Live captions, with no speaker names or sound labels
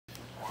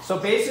So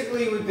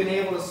basically we've been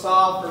able to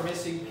solve for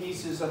missing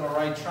pieces of a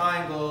right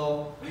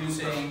triangle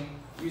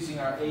using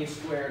our a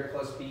squared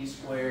plus b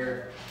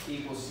squared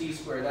equals c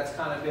squared. That's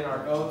kind of been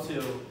our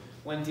go-to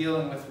when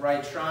dealing with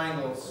right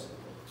triangles.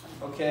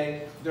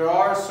 Okay, there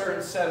are a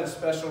certain set of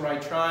special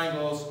right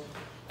triangles,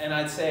 and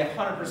I'd say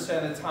 100%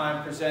 of the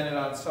time presented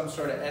on some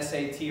sort of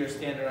SAT or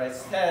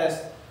standardized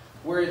test,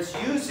 where it's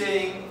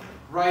using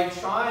right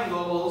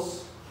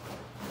triangles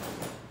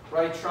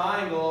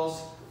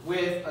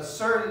with a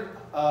certain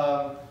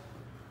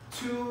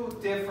two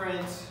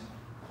different,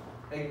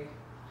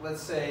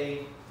 let's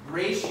say,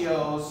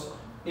 ratios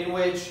in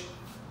which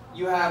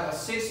you have a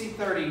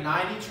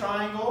 60-30-90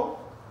 triangle,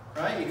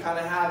 right? You kind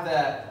of have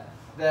that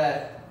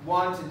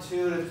 1 to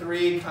 2 to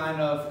 3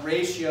 kind of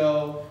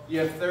ratio. You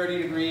have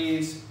 30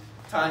 degrees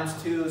times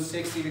 2,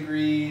 60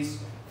 degrees,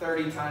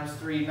 30 times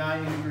 3,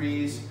 90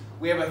 degrees.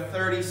 We have a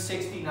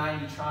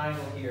 30-60-90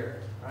 triangle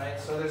here, right?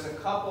 So there's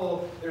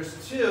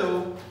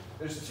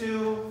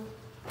two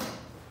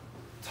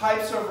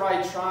types of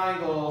right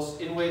triangles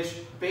in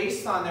which,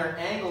 based on their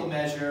angle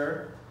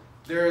measure,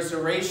 there is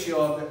a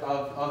ratio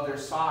of their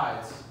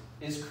sides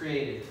is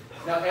created.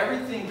 Now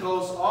everything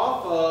goes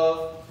off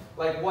of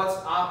like what's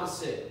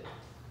opposite.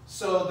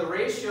 So the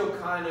ratio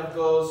kind of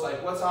goes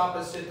like what's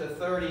opposite to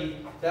 30,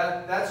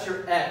 that's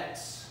your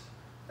x.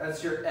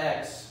 That's your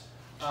x.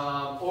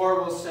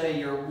 Or we'll say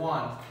your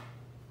 1,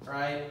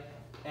 right?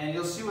 And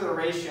you'll see with a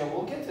ratio,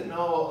 we'll get to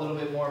know a little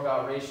bit more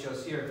about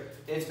ratios here.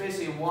 It's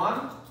basically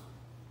 1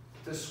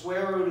 to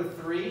square root of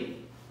 3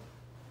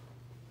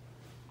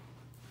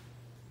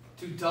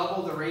 to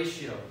double the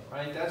ratio,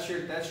 right? That's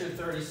your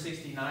 30,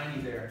 60,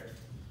 90 there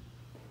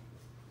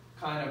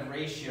kind of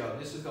ratio.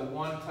 This is the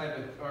one of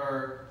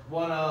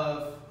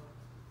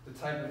the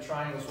type of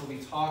triangles we'll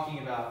be talking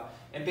about.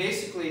 And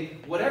basically,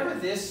 whatever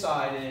this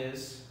side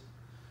is,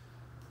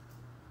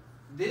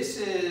 this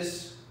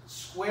is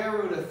square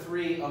root of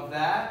 3 of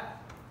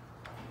that,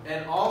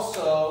 and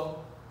also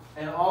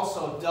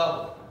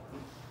double.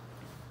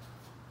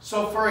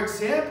 So for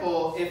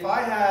example, if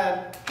I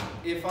had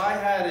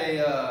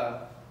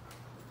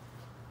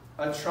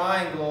a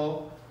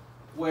triangle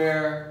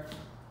where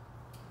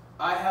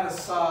I had a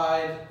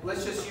side,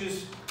 let's just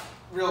use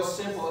real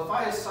simple. If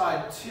I had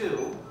side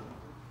 2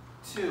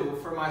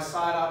 for my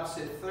side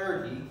opposite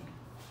 30,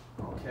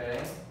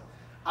 okay,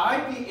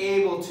 I'd be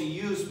able to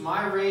use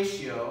my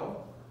ratio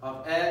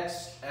of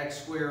x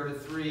squared root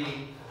of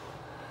 3,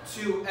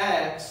 to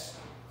x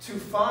to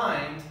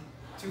find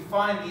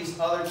these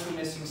other two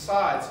missing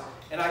sides.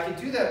 And I can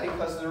do that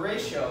because of the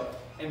ratio.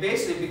 And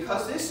basically,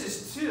 because this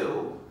is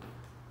 2,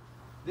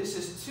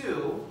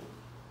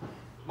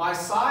 my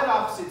side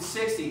opposite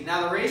 60,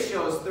 now the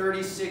ratio is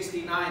 30,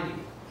 60, 90.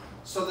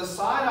 So the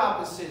side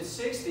opposite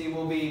 60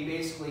 will be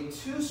basically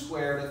 2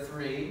 square root of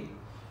 3,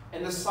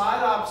 and the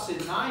side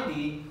opposite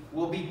 90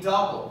 will be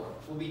double.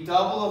 Will be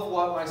double of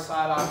what my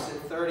side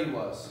opposite 30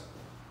 was,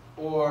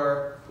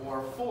 or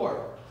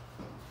 4.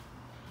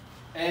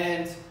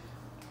 And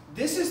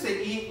this is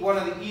one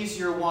of the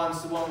easier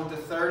ones, the one with the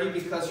 30,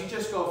 because you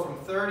just go from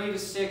 30 to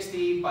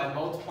 60 by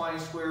multiplying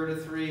square root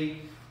of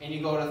 3, and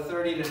you go to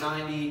 30 to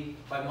 90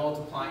 by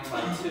multiplying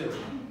by 2.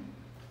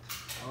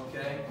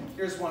 Okay,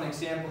 here's one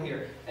example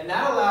here. And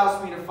that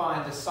allows me to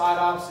find the side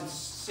opposite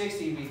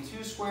 60 to be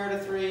 2 square root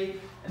of 3,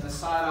 and the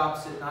side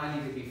opposite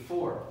 90 to be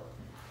 4.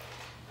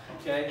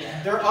 Okay,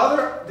 there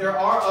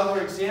are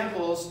other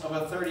examples of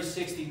a 30,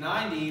 60,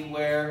 90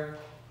 where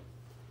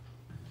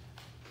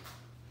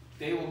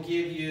they will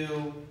give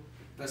you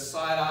the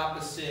side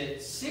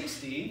opposite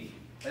 60,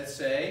 let's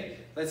say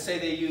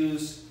they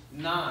use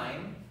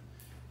 9,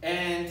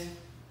 and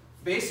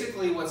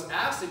basically what's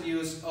asked of you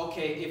is,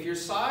 okay, if your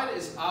side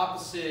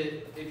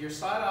opposite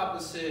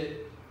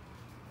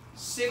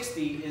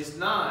 60 is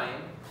 9,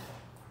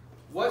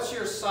 what's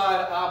your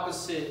side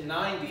opposite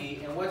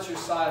 90, and what's your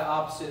side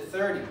opposite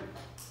 30?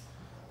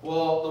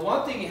 Well, the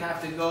one thing you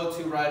have to go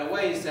to right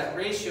away is that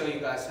ratio you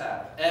guys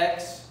have.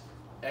 X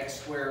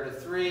squared root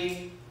of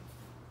 3,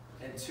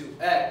 and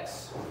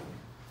 2x.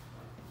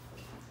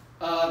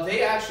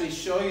 They actually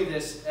show you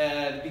this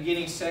at the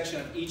beginning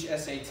section of each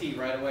SAT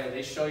right away.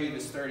 They show you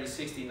this 30,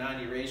 60,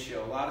 90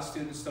 ratio. A lot of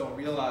students don't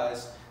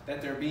realize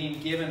that they're being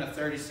given a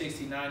 30,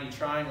 60, 90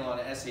 triangle on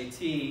an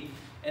SAT,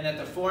 and that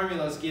the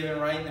formula is given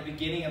right in the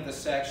beginning of the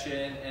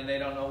section, and they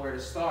don't know where to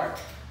start.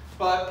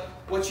 But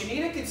what you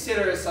need to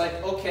consider is like,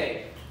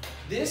 okay,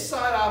 this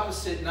side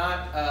opposite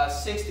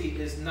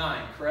 60 is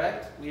 9,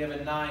 correct? We have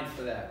a 9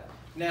 for that.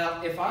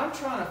 Now, if I'm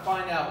trying to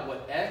find out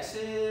what x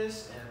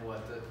is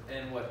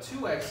and what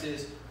 2x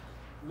is,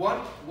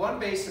 one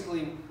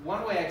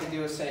way I can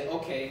do is say,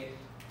 okay,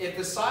 if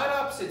the side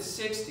opposite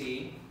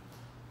 60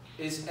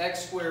 is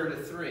x squared root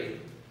of 3,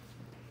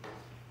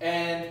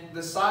 and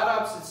the side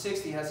opposite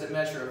 60 has a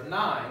measure of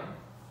 9,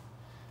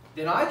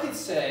 then I could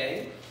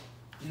say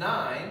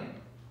 9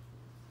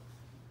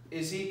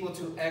 is equal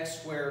to x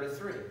squared root of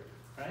 3,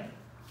 right?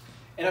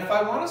 And if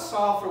I want to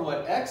solve for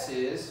what x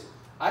is,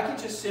 I can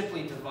just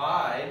simply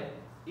divide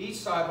each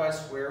side by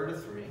square root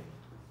of 3.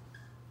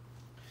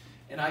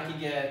 And I could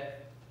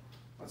get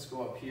let's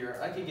go up here.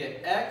 I could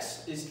get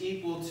x is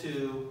equal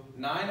to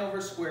 9 over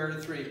square root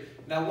of 3.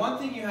 Now one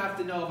thing you have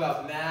to know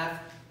about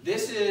math,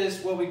 this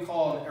is what we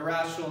call an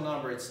irrational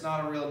number. It's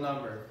not a real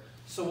number.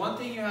 So one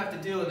thing you have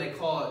to do, and they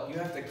call it, you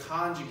have to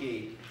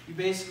conjugate. You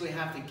basically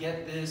have to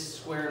get this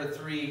square root of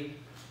 3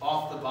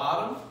 off the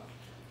bottom.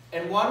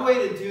 And one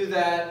way to do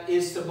that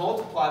is to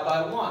multiply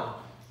by 1.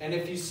 And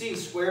if you see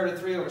square root of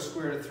 3 over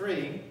square root of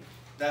 3,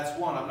 that's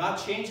 1. I'm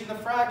not changing the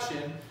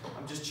fraction,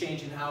 I'm just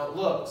changing how it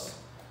looks.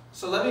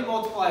 So let me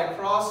multiply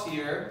across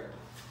here.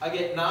 I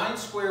get 9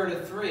 square root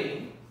of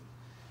 3.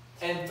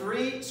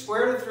 And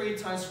square root of 3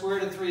 times square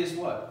root of 3 is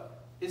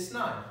what? It's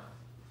 9,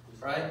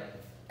 right?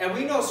 And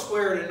we know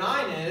square root of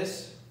 9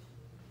 is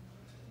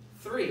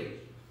 3.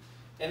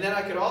 And then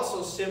I could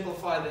also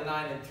simplify the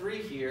 9 and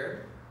 3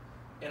 here,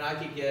 and I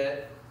could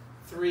get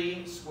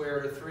 3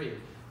 square root of 3.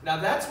 Now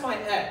that's my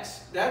x.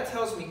 That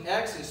tells me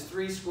x is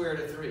 3 square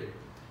root of 3,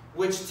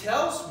 which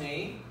tells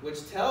me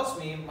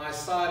my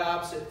side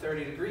opposite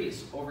 30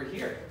 degrees over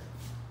here.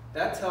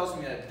 That tells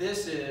me that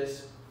this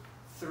is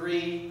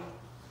 3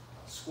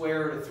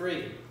 square root of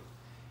 3.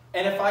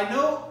 And if I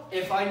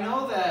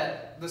know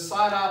that the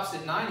side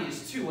opposite 90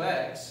 is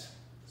 2x,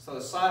 so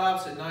the side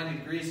opposite 90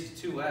 degrees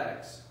is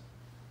 2x,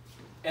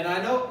 and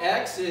I know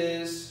x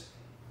is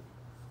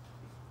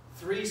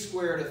 3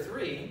 square root of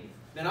 3,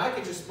 then I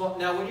could just,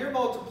 now when you're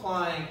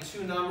multiplying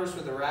two numbers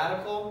with a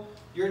radical,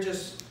 you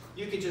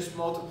could just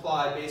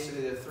multiply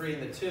basically the 3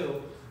 and the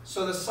 2.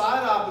 So the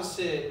side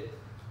opposite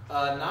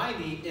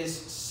 90 is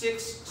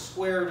 6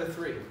 square root of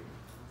 3.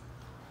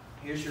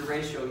 Here's your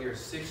ratio here,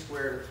 6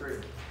 square root of 3.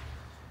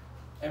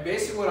 And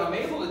basically what I'm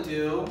able to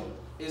do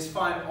is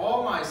find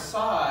all my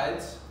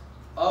sides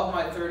of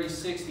my 30,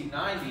 60,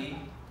 90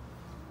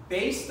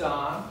 based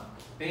on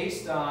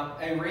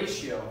a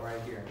ratio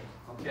right here.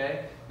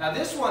 Okay? Now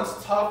this one's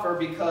tougher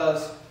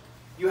because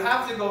you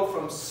have to go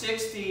from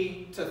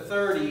 60 to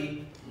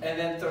 30 and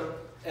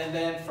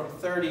then from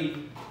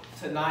 30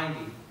 to 90.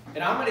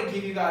 And I'm going to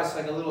give you guys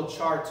like a little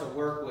chart to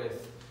work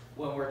with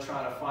when we're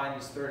trying to find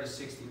these 30,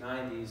 60,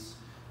 90s.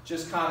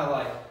 Just kind of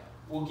like,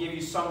 we'll give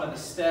you some of the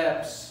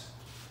steps.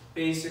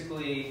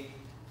 Basically,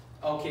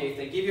 okay, if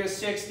they give you a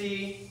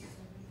 60,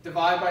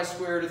 divide by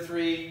square root of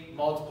 3,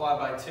 multiply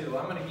by 2.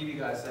 I'm going to give you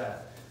guys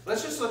that.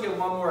 Let's just look at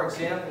one more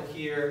example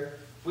here.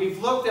 We've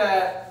looked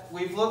at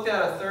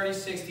a 30,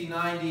 60,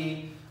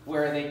 90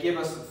 where they give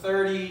us the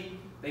 30,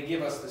 they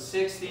give us the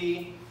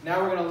 60.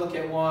 Now we're going to look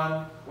at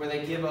one where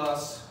they give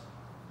us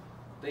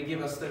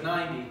the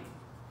 90.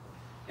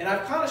 And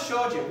I've kind of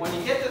showed you, when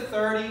you get to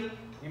 30,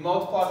 you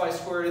multiply by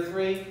square root of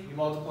 3, you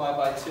multiply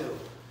by 2.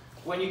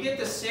 When you get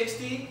to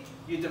 60,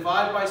 you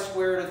divide by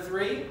square root of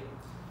 3,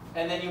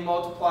 and then you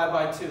multiply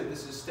by 2.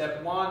 This is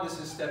step 1, this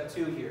is step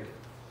 2 here.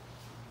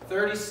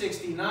 30,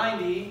 60,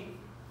 90,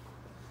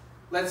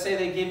 let's say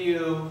they give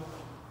you,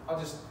 I'll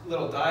just a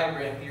little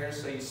diagram here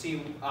so you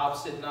see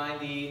opposite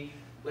 90.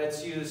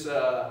 Let's use,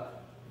 I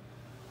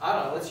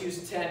don't know, let's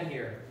use 10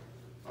 here.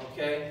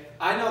 Okay?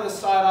 I know the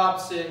side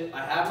opposite,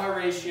 I have my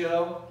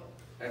ratio,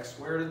 x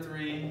squared root of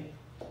 3,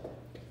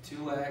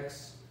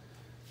 2x.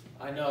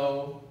 I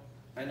know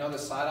the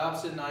side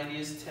opposite 90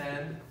 is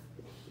 10.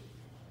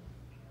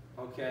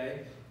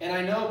 Okay? And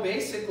I know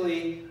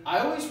basically, I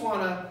always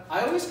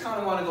kind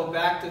of want to go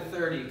back to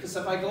 30, because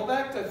if I go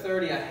back to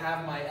 30, I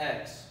have my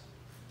x.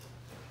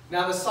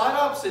 Now the side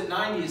opposite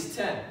 90 is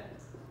 10.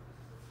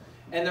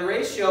 And the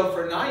ratio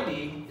for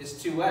 90 is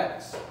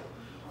 2x.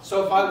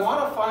 So if I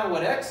want to find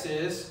what x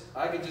is,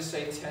 I could just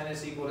say 10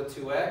 is equal to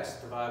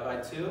 2x, divide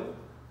by 2.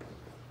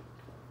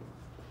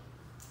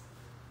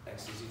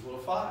 X is equal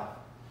to 5.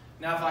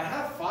 Now if I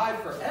have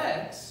 5 for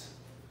x,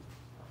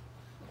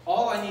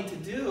 all I need to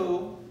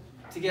do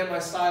to get my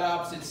side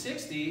opposite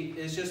 60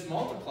 is just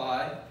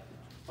multiply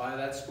by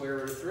that square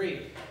root of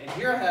 3. And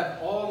here I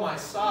have all my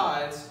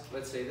sides.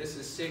 Let's say this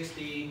is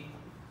 60,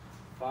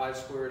 5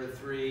 square root of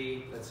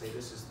 3. Let's say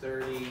this is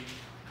 30.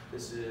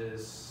 This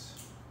is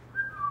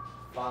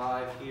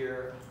 5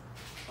 here.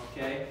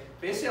 Okay?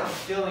 Basically, I'm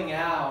filling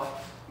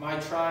out my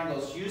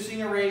triangles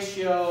using a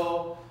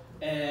ratio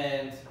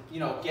and,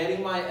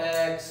 getting my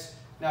x.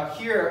 Now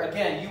here,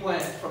 again, you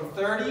went from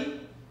 30,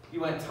 you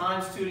went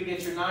times 2 to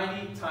get your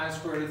 90, times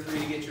square root of 3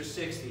 to get your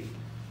 60.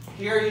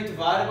 Here you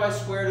divided by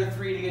square root of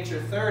 3 to get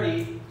your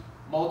 30,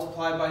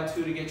 multiplied by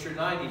 2 to get your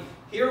 90.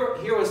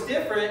 Here was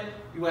different.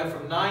 You went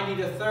from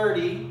 90 to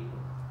 30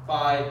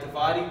 by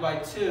dividing by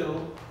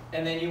 2,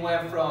 and then you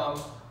went from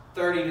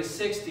 30 to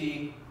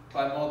 60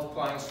 by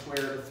multiplying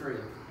square root of 3.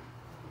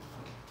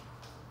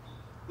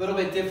 A little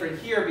bit different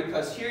here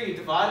because here you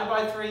divided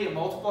by 3 and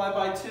multiplied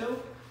by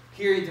 2.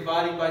 Here you're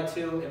dividing by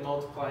 2 and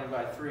multiplying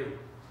by 3.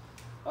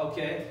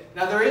 Okay?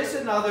 Now there is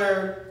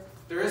another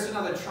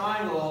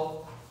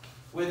triangle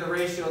with a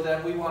ratio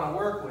that we want to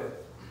work with.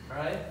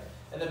 Alright?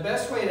 And the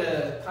best way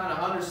to kind of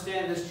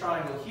understand this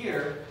triangle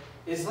here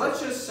is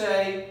let's just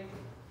say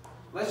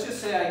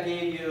I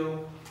gave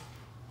you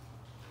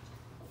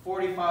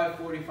 45,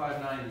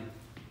 45, 90.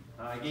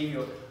 I gave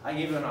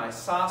you an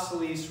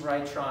isosceles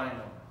right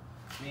triangle.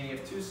 Meaning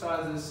if two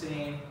sides are the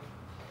same,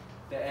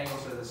 the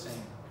angles are the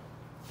same.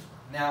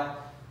 Now,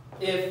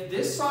 if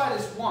this side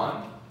is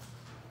 1,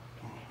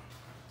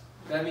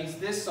 that means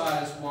this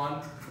side is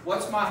 1.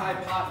 What's my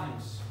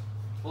hypotenuse?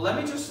 Well, let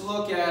me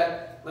look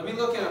at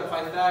a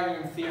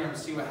Pythagorean theorem and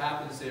see what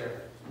happens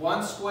there.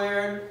 1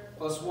 squared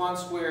plus 1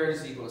 squared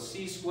is equal to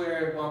c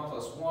squared. 1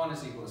 plus 1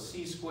 is equal to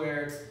c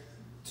squared.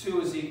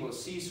 2 is equal to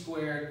c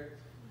squared.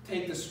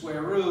 Take the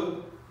square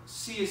root.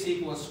 C is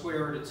equal to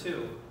square root of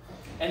 2.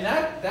 And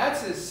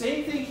that's the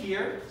same thing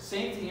here.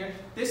 Same thing here.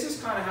 This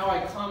is kind of how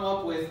I come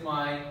up with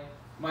my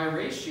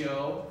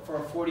ratio for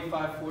a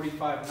 45,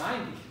 45,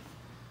 90.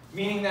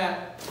 Meaning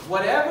that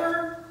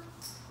whatever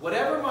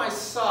my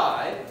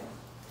side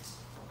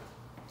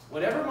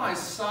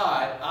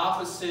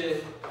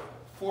opposite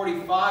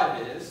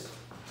 45 is,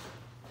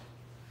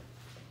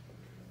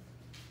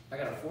 I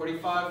got a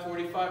 45,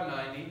 45,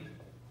 90.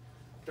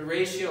 The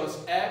ratio is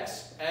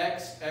x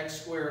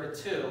squared root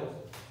of 2.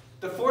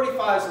 The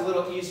 45 is a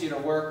little easier to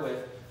work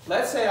with.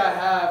 Let's say I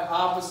have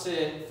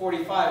opposite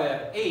 45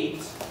 at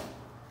 8.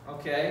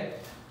 Okay?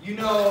 You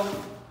know,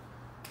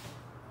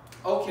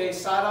 okay,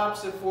 side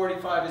opposite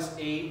 45 is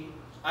 8.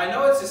 I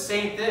know it's the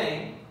same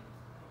thing.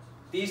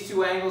 These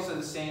two angles are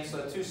the same, so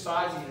the two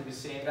sides need to be the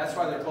same. That's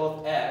why they're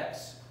both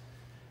x.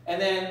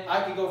 And then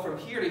I can go from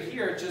here to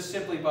here just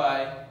simply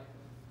by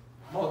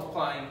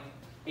multiplying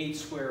 8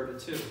 squared root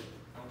of 2.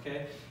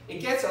 Okay? It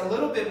gets a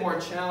little bit more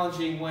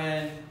challenging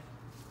when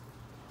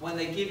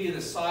they give you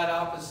the side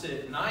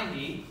opposite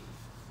 90.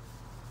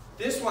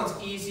 This one's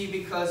easy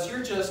because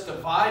you're just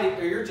dividing,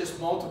 or you're just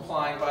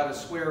multiplying by the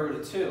square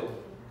root of 2.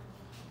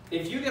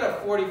 If you get a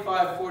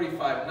 45,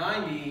 45,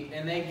 90,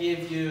 and they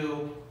give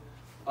you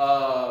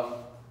a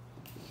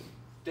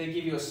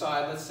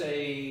side, let's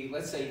say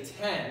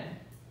 10,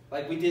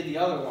 like we did the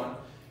other one.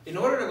 In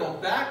order to go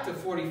back to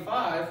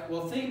 45,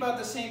 well, think about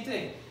the same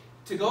thing.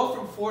 To go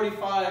from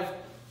 45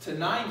 to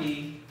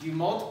 90, you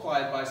multiply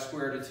it by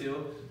square root of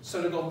 2.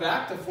 So to go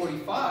back to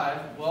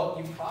 45, well,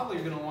 you probably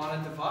are going to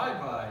want to divide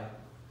by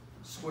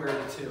square root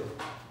of 2.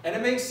 And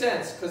it makes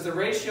sense, because the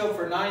ratio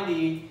for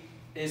 90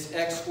 is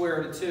x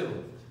squared root of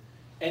 2.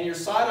 And your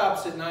side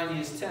opposite 90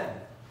 is 10.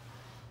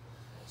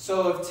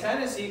 So if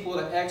 10 is equal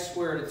to x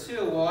squared root of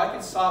 2, well, I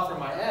can solve for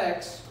my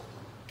x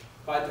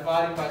by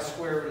dividing by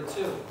square root of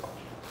 2.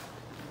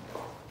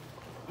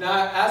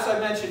 Now, as I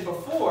mentioned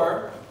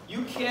before,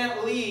 you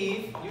cannot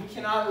leave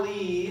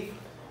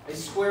a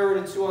square root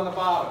of 2 on the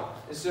bottom.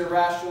 It's an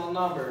irrational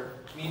number,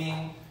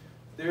 meaning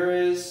there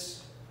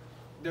isn't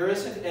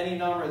any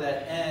number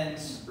that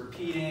ends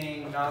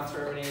repeating,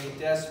 non-terminating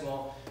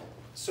decimal.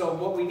 So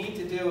what we need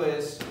to do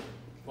is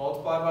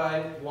multiply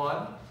by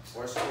 1,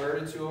 or square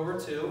root of 2 over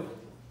 2.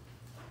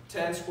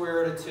 10 square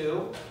root of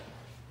 2.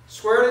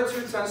 Square root of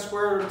 2 times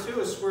square root of 2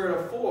 is square root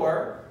of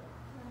 4,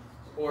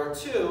 or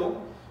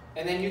 2.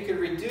 And then you can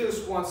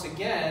reduce once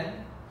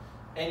again,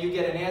 and you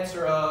get an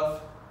answer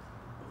of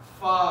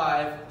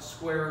 5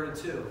 square root of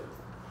 2.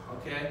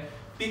 Okay?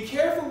 Be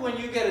careful when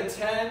you get a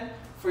 10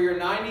 for your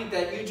 90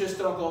 that you just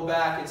don't go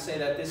back and say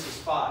that this is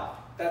 5.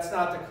 That's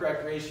not the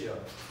correct ratio.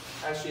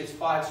 Actually, it's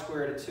 5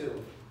 square root of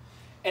 2.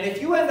 And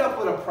if you end up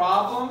with a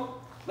problem,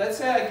 let's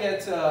say I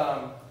get,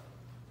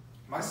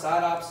 my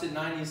side opposite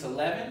 90 is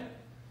 11,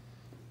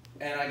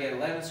 and I get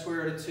 11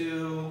 square root of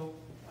 2,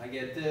 I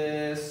get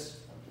this,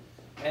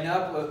 and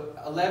up with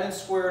 11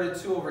 square root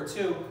of 2 over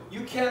 2,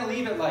 you can't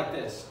leave it like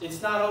this.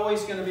 It's not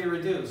always going to be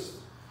reduced.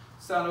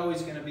 It's not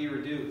always going to be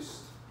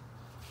reduced.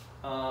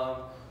 And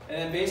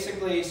then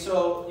basically,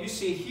 so you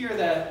see here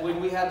that when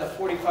we had the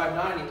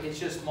 4590, it's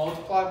just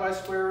multiplied by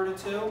square root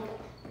of 2.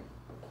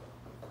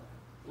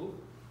 Ooh.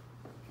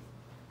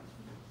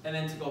 And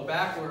then to go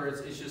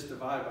backwards, it's just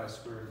divided by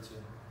square root of 2.